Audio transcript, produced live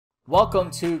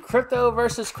Welcome to Crypto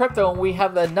versus Crypto, and we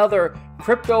have another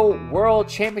Crypto World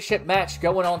Championship match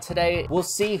going on today. We'll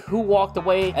see who walked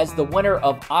away as the winner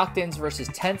of Octans versus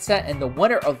Tenset, and the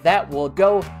winner of that will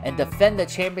go and defend the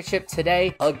championship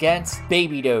today against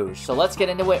Baby Doge. So let's get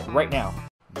into it right now.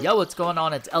 Yo, what's going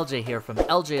on? It's LJ here from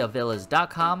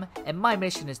elongate.cc, and my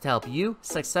mission is to help you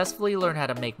successfully learn how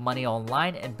to make money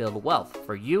online and build wealth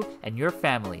for you and your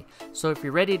family. So if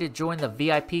you're ready to join the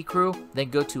VIP crew, then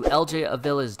go to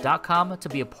elongate.cc to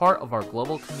be a part of our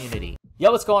global community. Yo,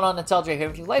 what's going on? It's LJ here.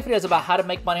 If you like videos about how to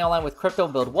make money online with crypto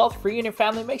and build wealth for you and your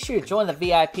family, make sure you join the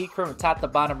VIP crew and tap the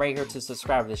bottom right here to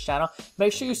subscribe to this channel.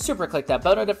 Make sure you super click that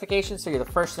bell notification so you're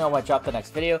the first to know when I drop the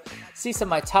next video. See some of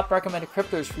my top recommended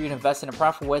cryptos for you to invest in and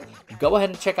profit with. Go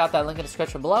ahead and check out that link in the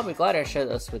description below. I'll be glad I shared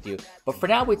this with you. But for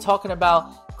now, we're talking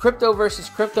about Crypto versus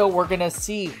Crypto. We're going to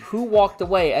see who walked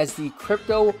away as the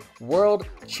Crypto World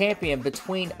Champion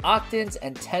between Octans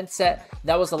and Tenset.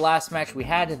 That was the last match we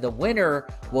had, and the winner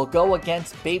will go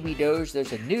against Baby Doge.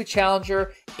 There's a new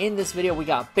challenger in this video. We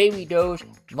got Baby Doge.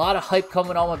 A lot of hype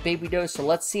coming on with Baby Doge, so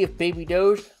let's see if Baby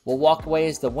Doge will walk away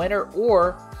as the winner,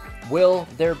 or will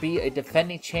there be a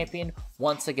defending champion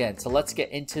once again? So let's get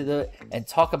into and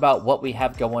talk about what we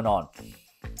have going on.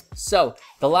 So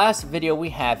the last video we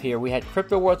have here, we had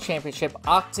Crypto World Championship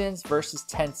Octans versus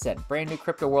Tenset. Brand new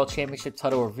Crypto World Championship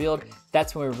title revealed.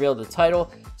 That's when we revealed the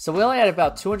title. So we only had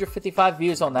about 255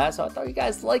 views on that. So I thought you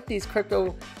guys liked these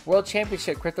Crypto World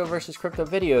Championship Crypto versus Crypto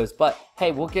videos. But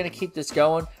hey, we're going to keep this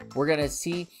going. We're going to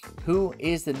see who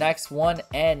is the next one.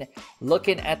 And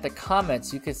looking at the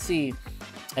comments, you can see,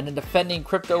 and the defending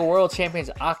Crypto World Champions,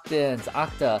 Octans,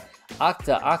 Octans,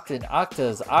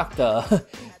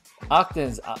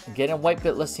 getting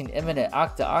Whitebit listing imminent,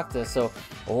 Octa. So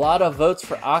a lot of votes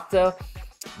for Octa.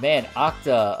 Man,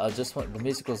 Octa, just went, the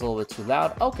music was a little bit too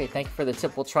loud. Okay, thank you for the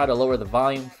tip. We'll try to lower the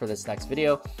volume for this next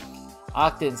video.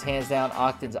 Octans, hands down,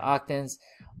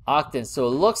 Octans. So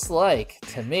it looks like,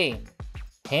 to me,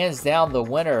 hands down, the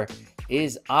winner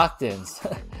is Octans.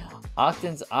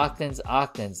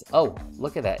 Octans. Oh,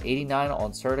 look at that. 89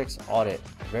 on Certix audit.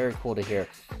 Very cool to hear.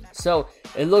 So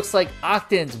it looks like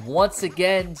Octans once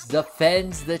again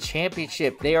defends the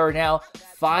championship. They are now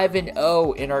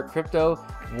 5-0 in our Crypto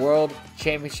World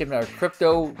Championship, in our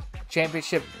Crypto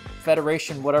Championship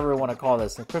Federation, whatever we want to call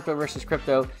this, the Crypto versus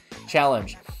Crypto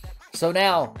Challenge. So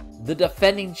now the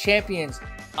defending champions,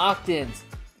 Octans,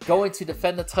 going to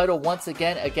defend the title once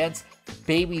again against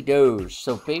Baby Doge.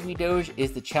 So Baby Doge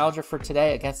is the challenger for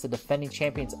today against the defending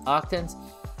champions, Octans.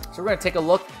 So we're going to take a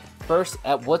look first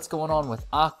at what's going on with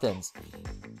Octans.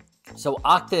 So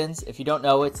Octans, if you don't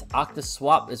know, it's Octa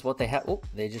Swap is what they have. Oh,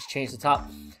 they just changed the top.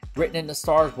 Written in the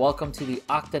stars, welcome to the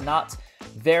Octanauts.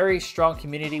 Very strong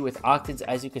community with Octans,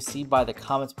 as you can see by the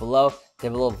comments below. They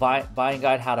have a little buying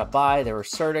guide, how to buy. There were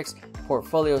Certix,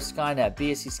 Portfolio, Skynet,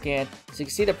 BSC scan. So you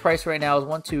can see the price right now is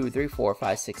 1, 2, 3, 4,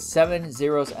 5, 6, 7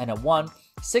 zeros and a 1.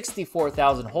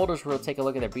 64,000 holders. We'll take a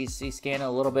look at their BSC scan in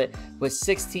a little bit. With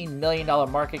 $16 million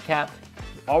market cap,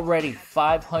 already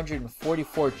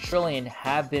 544 trillion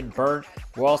have been burned.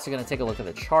 We're also going to take a look at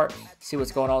the chart, see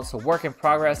what's going on. So work in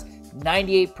progress,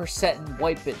 98% in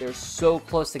Whitebit. They're so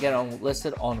close to getting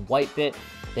listed on Whitebit.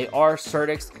 They are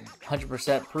Certix,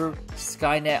 100% proved.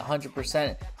 Skynet,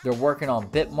 100%. They're working on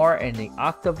Bitmart and the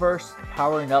Octaverse,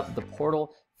 powering up the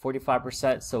portal,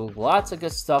 45%. So lots of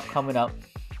good stuff coming up.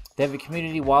 They have a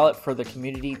community wallet for the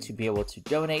community to be able to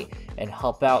donate and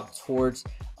help out towards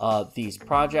these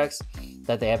projects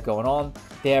that they have going on.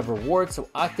 They have rewards. So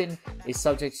Octan is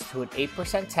subject to an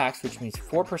 8% tax, which means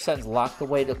 4% is locked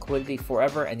away liquidity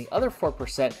forever, and the other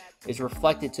 4% is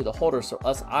reflected to the holders. So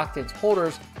us Octans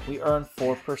holders, we earn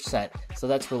 4%. So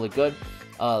that's really good.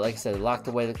 Like I said, locked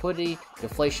away liquidity,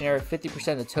 deflationary.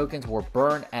 50% of the tokens were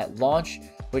burned at launch,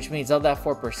 which means of that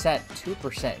 4%,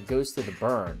 2% goes to the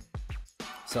burn.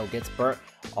 So it gets burnt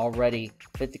already,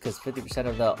 because 50%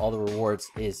 of all the rewards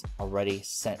is already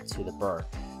sent to the burn.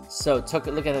 So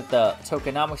looking at the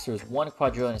tokenomics, there was 1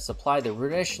 quadrillion of supply. They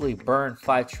initially burned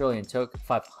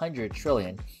 500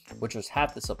 trillion, which was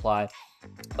half the supply.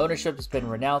 Ownership has been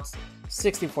renounced,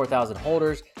 64,000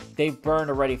 holders. They've burned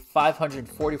already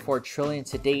 544 trillion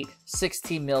to date,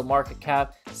 16 mil market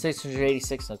cap,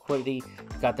 686 liquidity.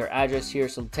 Got their address here.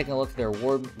 So taking a look at their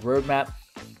roadmap,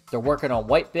 they're working on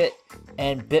Whitebit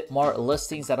and Bitmart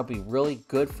listings. That'll be really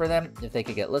good for them if they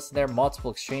could get listed there.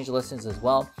 Multiple exchange listings as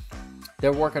well.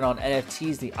 They're working on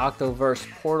NFTs, the Octaverse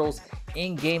portals,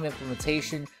 in-game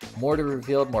implementation, more to be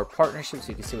revealed, more partnerships.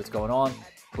 You can see what's going on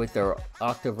with their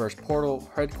Octaverse portal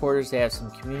headquarters. They have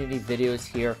some community videos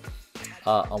here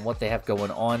on what they have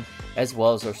going on, as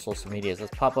well as their social medias.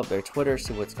 Let's pop up their Twitter,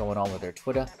 see what's going on with their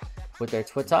Twitter. with their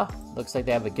Twitter. Looks like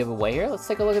they have a giveaway here. Let's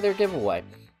take a look at their giveaway.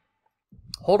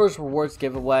 Holders rewards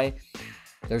giveaway.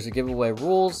 There's a giveaway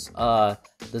rules.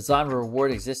 Design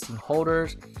reward existing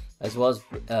holders, as well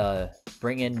as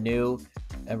bring in new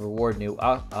and reward new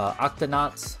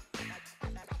Octanauts.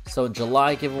 So in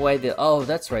July giveaway, oh,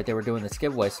 that's right, they were doing this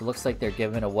giveaway. So it looks like they're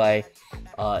giving away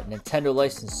Nintendo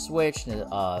licensed Switch,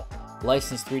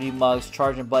 licensed 3D mugs,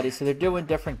 charging buddies. So they're doing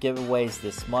different giveaways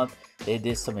this month. They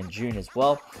did some in June as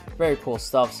well. Very cool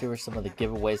stuff. So here are some of the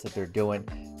giveaways that they're doing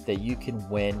that you can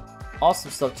win.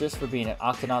 Awesome stuff just for being an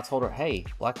Octanauts holder. Hey,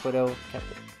 Black Widow,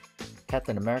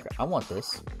 Captain America, I want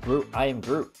this. Groot, I am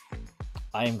Groot.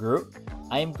 I am Groot.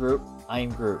 I am Groot. I am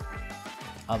Groot.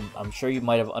 I'm sure you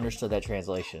might have understood that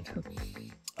translation.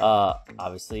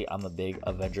 Obviously, I'm a big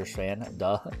Avengers fan.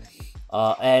 Duh.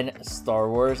 And Star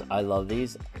Wars, I love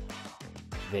these.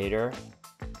 Vader,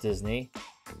 Disney,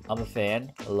 I'm a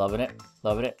fan. Loving it.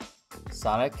 Loving it.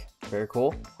 Sonic, very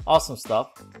cool. Awesome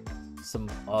stuff. Some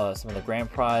of the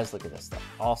grand prize. Look at this stuff.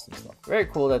 Awesome stuff. Very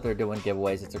cool that they're doing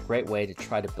giveaways. It's a great way to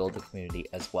try to build the community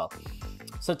as well.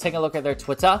 So taking a look at their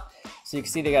Twitter. So you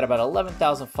can see they got about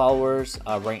 11,000 followers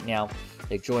right now.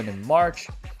 They joined in March.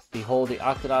 Behold the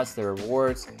Octanauts, their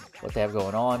rewards, what they have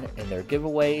going on in their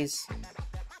giveaways.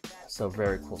 So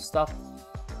very cool stuff.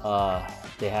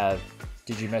 They have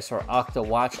Did You Miss Our Octa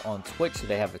Watch on Twitch. So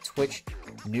they have a Twitch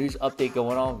news update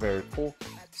going on. Very cool.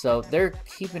 So they're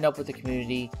keeping up with the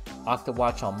community. Octa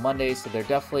Watch on Mondays. So they're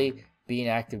definitely being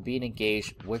active, being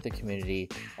engaged with the community.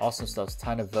 Awesome stuff. It's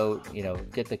time to vote, you know,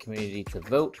 get the community to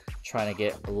vote, trying to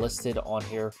get listed on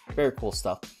here. Very cool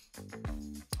stuff.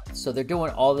 So they're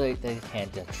doing all they can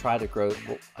to try to grow.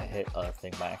 Oh, I hit a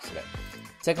thing by accident.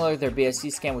 Taking a look at their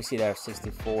BSC scan, we see they have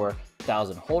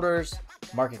 64,000 holders.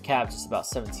 Market cap just about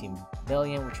 17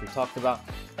 million, which we talked about.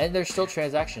 And there's still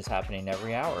transactions happening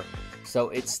every hour. So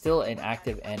it's still an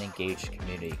active and engaged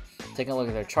community. Taking a look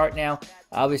at their chart now.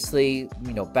 Obviously,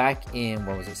 you know, back in,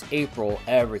 what was this, April,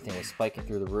 everything was spiking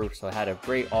through the roof. So I had a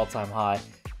great all-time high.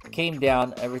 Came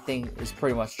down, everything is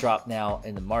pretty much dropped now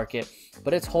in the market,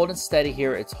 but it's holding steady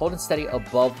here. It's holding steady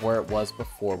above where it was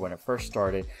before when it first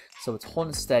started. So it's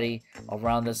holding steady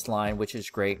around this line, which is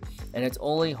great. And it's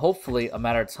only hopefully a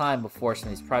matter of time before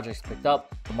some of these projects picked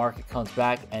up, the market comes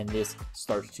back and this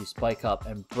starts to spike up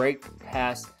and break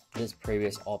past this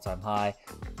previous all-time high.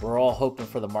 We're all hoping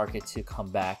for the market to come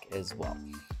back as well.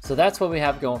 So that's what we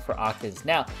have going for Octans.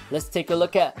 Now, let's take a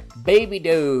look at Baby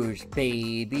Doge.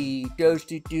 Baby Doge,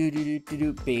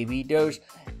 Baby Doge.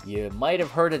 You might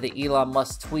have heard of the Elon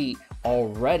Musk tweet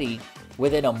already.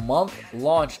 Within a month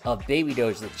launch of Baby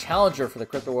Doge, the challenger for the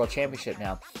Crypto World Championship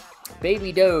now.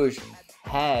 Baby Doge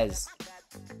has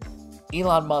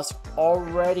Elon Musk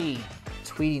already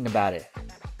tweeting about it.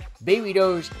 Baby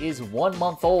Doge is 1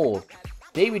 month old.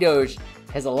 Baby Doge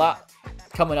has a lot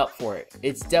coming up for it.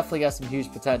 It's definitely got some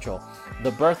huge potential.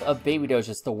 The birth of Baby Doge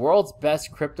is the world's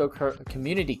best crypto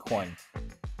community coin.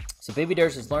 So Baby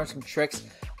Doge has learned some tricks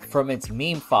from its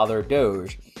meme father,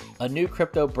 Doge. A new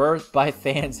crypto birthed by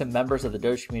fans and members of the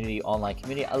Doge community online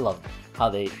community. I love how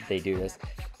they do this.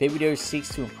 Baby Doge seeks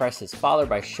to impress his father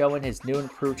by showing his new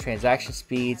improved transaction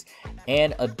speeds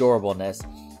and adorableness.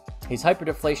 He's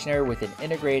hyperdeflationary with an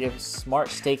integrated smart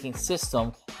staking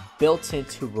system built in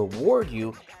to reward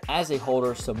you as a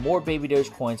holder, so more Baby Doge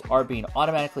coins are being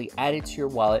automatically added to your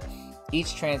wallet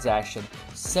each transaction.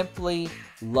 Simply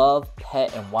love,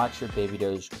 pet, and watch your Baby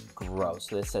Doge grow.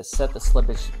 So this says set the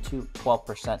slippage to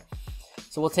 12%.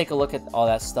 So we'll take a look at all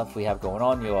that stuff we have going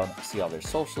on. You'll see all their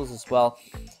socials as well.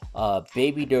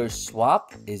 Baby Doge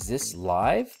swap, is this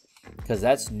live? Because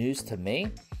that's news to me.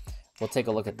 We'll take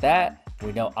a look at that.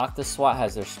 We know OctaSwap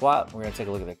has their swap. We're going to take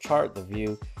a look at their chart, the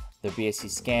view, their BSC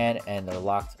scan, and their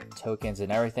locked tokens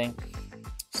and everything.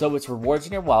 So it's rewards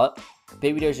in your wallet.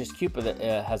 Baby Doge is cute, but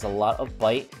it has a lot of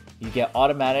bite. You get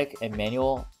automatic and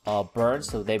manual burn,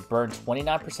 so they burn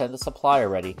 29% of the supply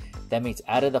already. That means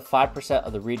out of the 5%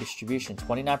 of the redistribution,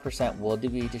 29% will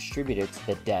be distributed to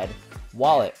the dead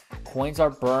wallet. Coins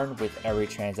are burned with every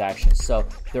transaction. So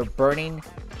they're burning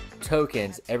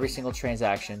tokens every single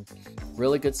transaction.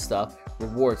 Really good stuff.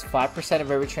 Rewards 5%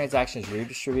 of every transaction is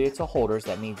redistributed to holders.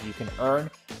 That means you can earn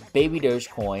Baby Doge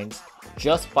coins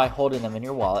just by holding them in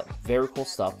your wallet. Very cool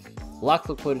stuff. Locked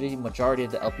liquidity. Majority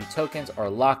of the LP tokens are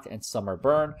locked and some are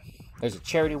burned. There's a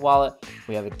charity wallet.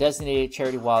 We have a designated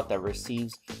charity wallet that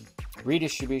receives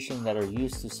redistribution that are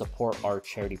used to support our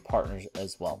charity partners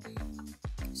as well.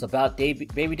 So about Baby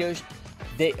Doge,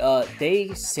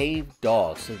 they save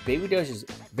dogs. So Baby Doge is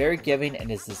very giving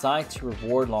and is designed to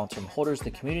reward long-term holders.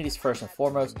 The community is first and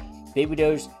foremost. Baby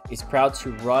Doge is proud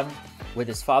to run with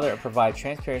his father and provide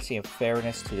transparency and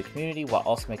fairness to the community while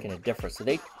also making a difference. So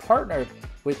they partnered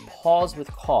with Pause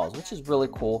with Cause, which is really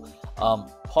cool.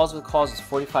 Pause with Cause is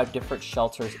 45 different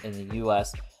shelters in the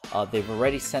U.S. They've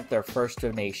already sent their first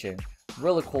donation.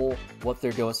 Really cool what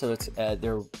they're doing. So it's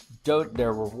they're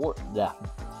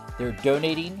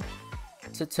donating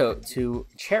to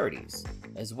charities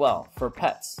as well for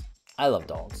pets. I love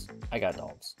dogs. I got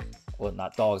dogs. Well,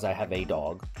 not dogs. I have a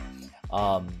dog.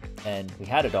 And we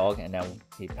had a dog, and now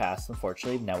he passed,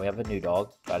 unfortunately. Now we have a new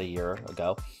dog about a year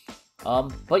ago.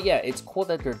 But yeah, it's cool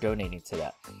that they're donating to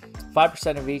that.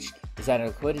 5% of each is added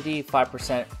liquidity,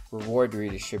 5% reward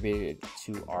redistributed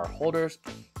to our holders.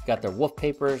 Got their wolf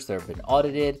papers, they've been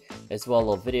audited, as well. A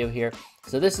little video here.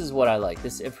 So this is what I like.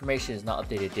 This information is not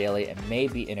updated daily and may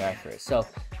be inaccurate. So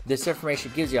this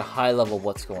information gives you a high level of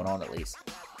what's going on at least.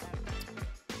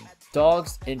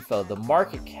 Dogs info, the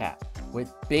market cap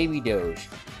with Baby Doge.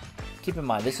 Keep in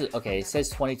mind, this is, okay, it says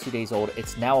 22 days old.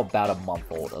 It's now about a month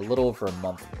old, a little over a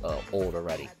month old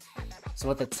already.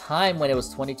 So at the time when it was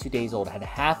 22 days old, it had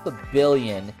 $500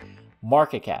 million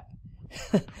market cap.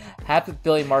 $500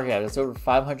 million market cap. That's over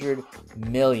 $500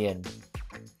 million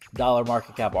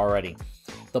market cap already.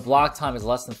 The block time is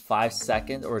less than 5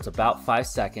 seconds, or it's about 5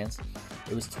 seconds.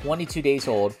 It was 22 days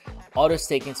old. Auto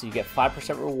staking, so you get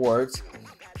 5% rewards.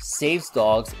 Saves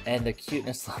dogs, and the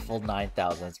cuteness level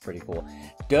 9,000. That's pretty cool.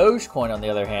 Dogecoin, on the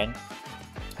other hand,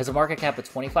 has a market cap of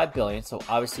 25 billion. So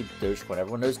obviously Dogecoin,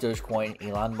 everyone knows Dogecoin.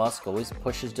 Elon Musk always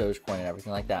pushes Dogecoin and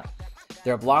everything like that.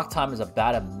 Their block time is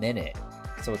about a minute,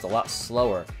 so it's a lot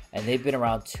slower, and they've been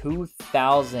around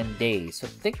 2,000 days. So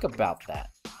think about that.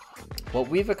 What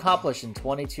we've accomplished in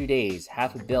 22 days,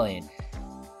 $500 million,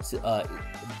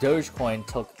 Dogecoin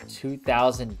took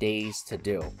 2,000 days to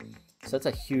do. So that's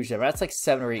a huge number. That's like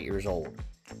 7 or 8 years old.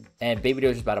 And Baby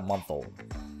Doge is about a month old.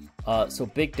 So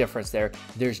big difference there.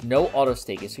 There's no auto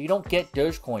staking. So you don't get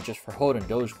Dogecoin just for holding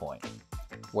Dogecoin,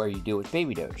 where you do with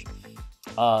Baby Doge.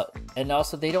 And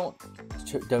also they don't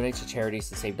donate to charities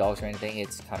to save dogs or anything.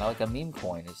 It's kind of like a meme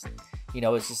coin. It's, you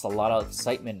know, it's just a lot of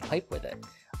excitement and hype with it.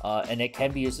 And it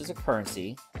can be used as a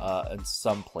currency in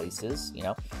some places, you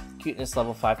know. Cuteness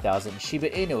level 5,000.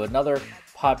 Shiba Inu, another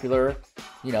popular,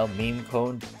 you know, meme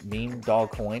dog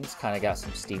coins, kind of got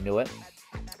some steam to it.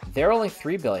 They're only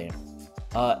 3 billion.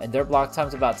 And their block time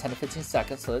is about 10 to 15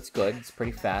 seconds, so that's good. It's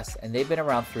pretty fast. And they've been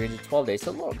around 3 to 12 days,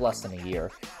 so a little less than a year.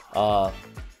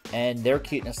 And their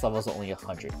cuteness level is only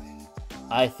 100.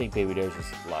 I think Baby Doge is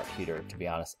a lot cuter, to be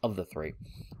honest, of the three.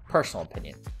 Personal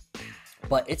opinion.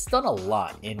 But it's done a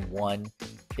lot in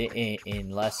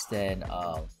less than,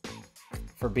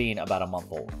 for being about a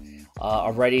month old.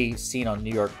 Already seen on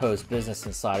New York Post, Business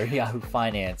Insider, Yahoo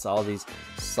Finance, all these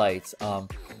sites.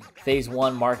 Phase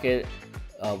 1 market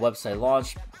website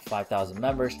launch, 5,000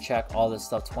 members, check all this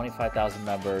stuff, 25,000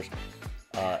 members.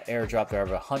 Airdrop, there are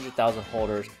 100,000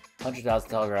 holders, 100,000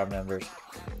 Telegram members.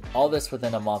 All this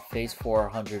within a month. Phase 4,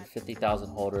 150,000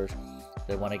 holders.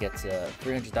 They want to get to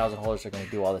 300,000 holders. They're going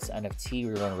to do all this NFT.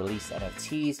 We're going to release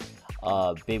NFTs.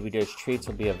 Baby Doge treats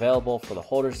will be available for the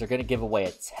holders. They're going to give away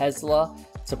a Tesla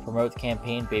to promote the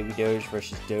campaign. Baby Doge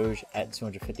versus Doge at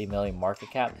 250 million market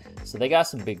cap. So they got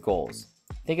some big goals.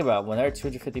 Think about it, when they're at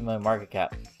 250 million market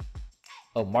cap.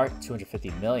 Oh,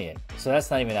 250 million. So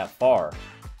that's not even that far.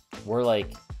 We're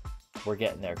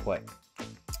getting there quick.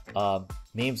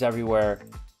 Memes everywhere.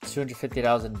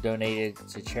 250,000 donated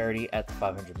to charity at the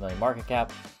 500 million market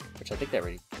cap, which I think they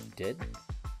already did.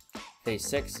 Phase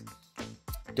 6,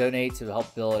 donate to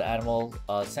help build animal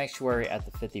sanctuary at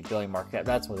the 50 billion market cap.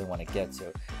 That's what they want to get to.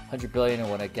 100 billion and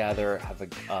want to gather a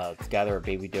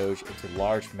Baby Doge into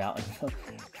large mountain,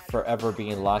 forever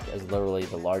being locked as literally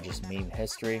the largest meme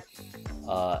history.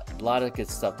 A lot of good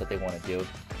stuff that they want to do.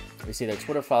 We see their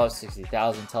Twitter followers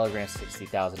 60,000, Telegram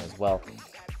 60,000 as well.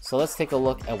 So let's take a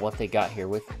look at what they got here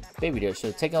with Baby Doge.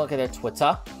 So taking a look at their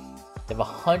Twitter, they have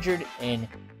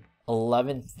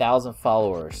 111,000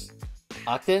 followers.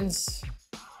 Octans,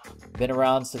 been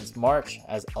around since March,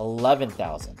 has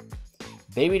 11,000.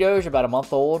 Baby Doge, about a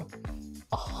month old,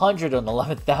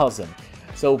 111,000.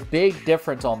 So big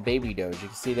difference on Baby Doge. You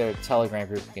can see their Telegram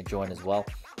group you can join as well.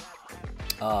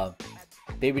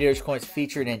 Baby Doge coins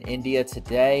featured in India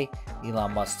today.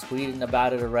 Elon Musk tweeting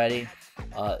about it already.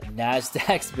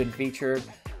 Nasdaq's been featured.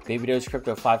 Baby Doge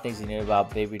crypto, 5 things you need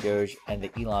about Baby Doge and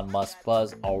the Elon Musk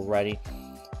buzz already.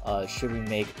 Should we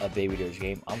make a Baby Doge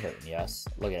game? I'm voting yes.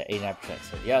 Look at it, 89%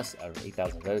 said yes out of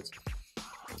 8,000 votes.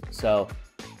 So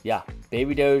yeah,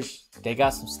 Baby Doge, they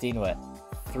got some steam with it.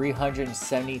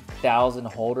 370,000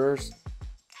 holders.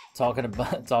 Talking to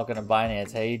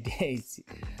Binance. Hey,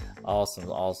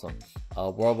 awesome.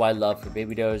 Worldwide love for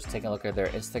Baby Doge. Taking a look at their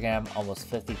Instagram, almost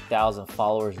 50,000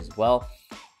 followers as well.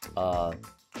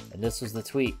 And this was the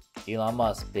tweet. Elon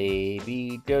Musk,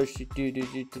 Baby Doge, do do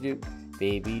do do do,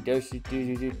 Baby Doge, do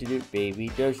do do do do, Baby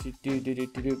Doge, do do do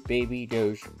do do, Baby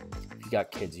Doge. If you got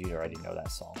kids, you already know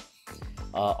that song.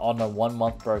 On their 1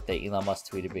 month birthday, Elon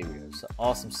Musk tweeted Baby Doge. So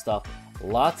awesome stuff.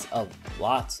 Lots of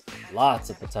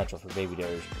potential for Baby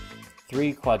Doge.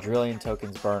 3 quadrillion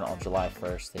tokens burned on July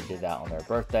 1st. They did that on their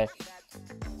birthday.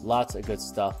 Lots of good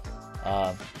stuff.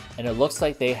 And it looks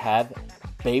like they have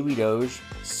Baby Doge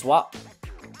swap.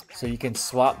 So you can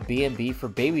swap BNB for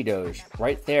Baby Doge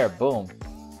right there. Boom.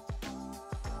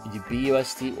 You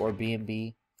BUSD or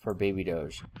BNB for Baby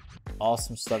Doge.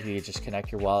 Awesome stuff. You can just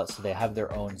connect your wallet. So they have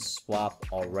their own swap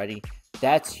already.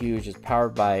 That's huge. It's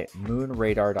powered by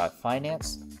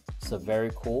moonradar.finance. So very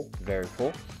cool. Very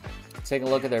cool. Take a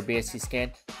look at their BSC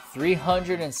scan.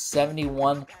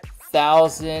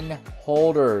 371,000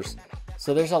 holders.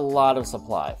 So there's a lot of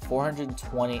supply.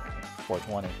 420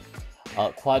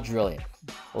 quadrillion.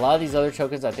 A lot of these other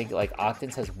tokens, I think like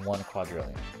Octans has 1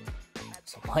 quadrillion.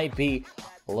 So it might be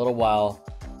a little while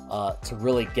to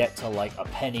really get to like a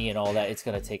penny and all that. It's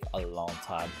going to take a long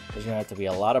time. There's going to have to be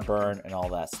a lot of burn and all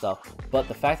that stuff. But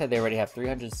the fact that they already have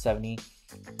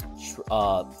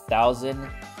 370,000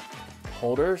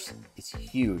 holders is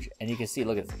huge. And you can see,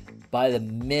 look at this. By the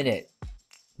minute,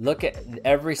 look at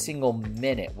every single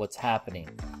minute what's happening.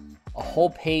 A whole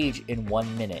page in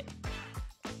 1 minute.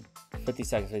 50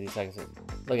 seconds, 50 seconds.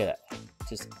 Look at that.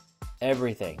 Just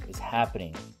everything is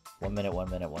happening. 1 minute, 1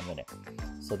 minute, 1 minute.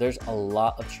 So there's a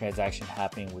lot of transaction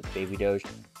happening with Baby Doge.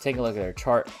 Take a look at their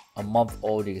chart. A month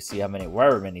old, you can see how many,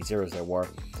 wherever many zeros there were.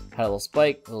 Had a little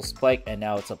spike, and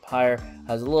now it's up higher.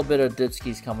 Has a little bit of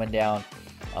dipskis coming down,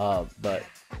 but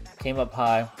came up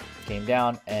high, came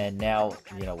down, and now,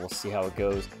 you know, we'll see how it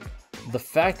goes. The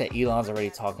fact that Elon's already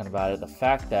talking about it, the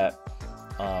fact that,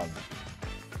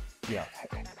 you know,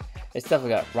 it's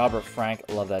definitely got Robert Frank.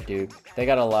 I love that dude. They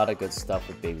got a lot of good stuff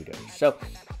with Baby Doge. So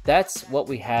that's what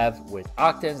we have with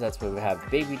Octans. That's what we have with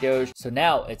Baby Doge. So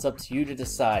now it's up to you to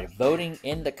decide. Voting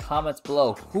in the comments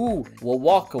below. Who will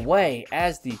walk away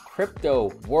as the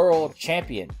crypto world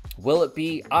champion? Will it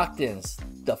be Octans,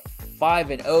 the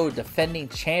 5-0 defending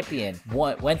champion,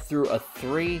 went through a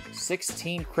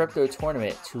 3-16 crypto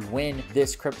tournament to win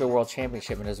this crypto world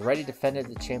championship and has already defended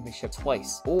the championship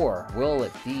twice? Or will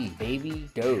it be Baby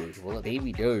Doge? Will it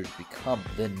Baby Doge become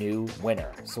the new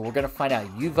winner? So we're gonna find out.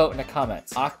 You vote in the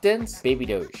comments. Octans, Baby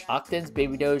Doge. Octans,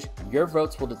 Baby Doge. Your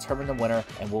votes will determine the winner,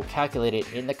 and we'll calculate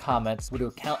it in the comments. We'll do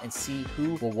a count and see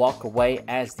who will walk away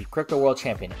as the crypto world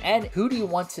champion. And who do you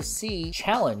want to see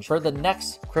challenge for the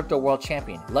next crypto world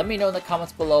champion? Let me know in the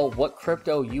comments below what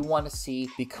crypto you want to see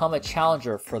become a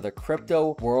challenger for the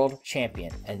crypto world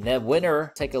champion. And the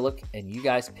winner, take a look and you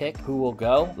guys pick who will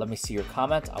go. Let me see your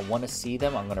comments. I want to see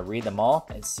them. I'm going to read them all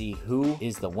and see who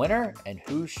is the winner and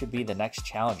who should be the next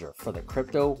challenger for the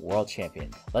crypto world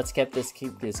champion. Let's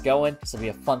keep this going. This will be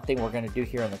a fun thing we're going to do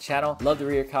here on the channel. Love to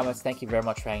read your comments. Thank you very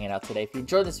much for hanging out today. If you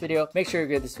enjoyed this video, make sure you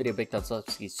give this video a big thumbs up.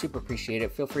 Super appreciate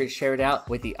it. Feel free to share it out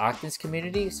with the Octans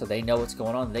community so they know what's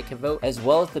going on. They can vote, as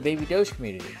well as the Baby Doge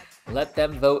community. Let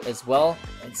them vote as well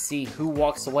and see who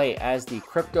walks away as the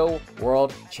crypto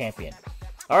world champion.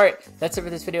 Alright, that's it for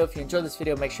this video. If you enjoyed this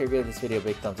video, make sure you give this video a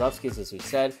big thumbs up, as we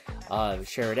said.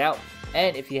 Share it out.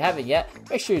 And if you haven't yet,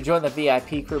 make sure you join the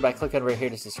VIP crew by clicking right here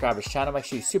to subscribe to this channel. Make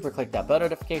sure you super click that bell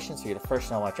notification so you're the first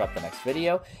to know when I drop the next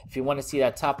video. If you want to see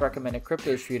that top recommended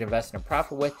cryptos for you to invest and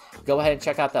profit with, go ahead and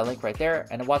check out that link right there.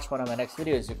 And to watch one of my next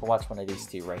videos, you can watch one of these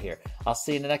two right here. I'll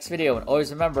see you in the next video. And always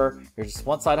remember, you're just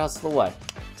one side hustle away.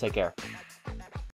 Take care.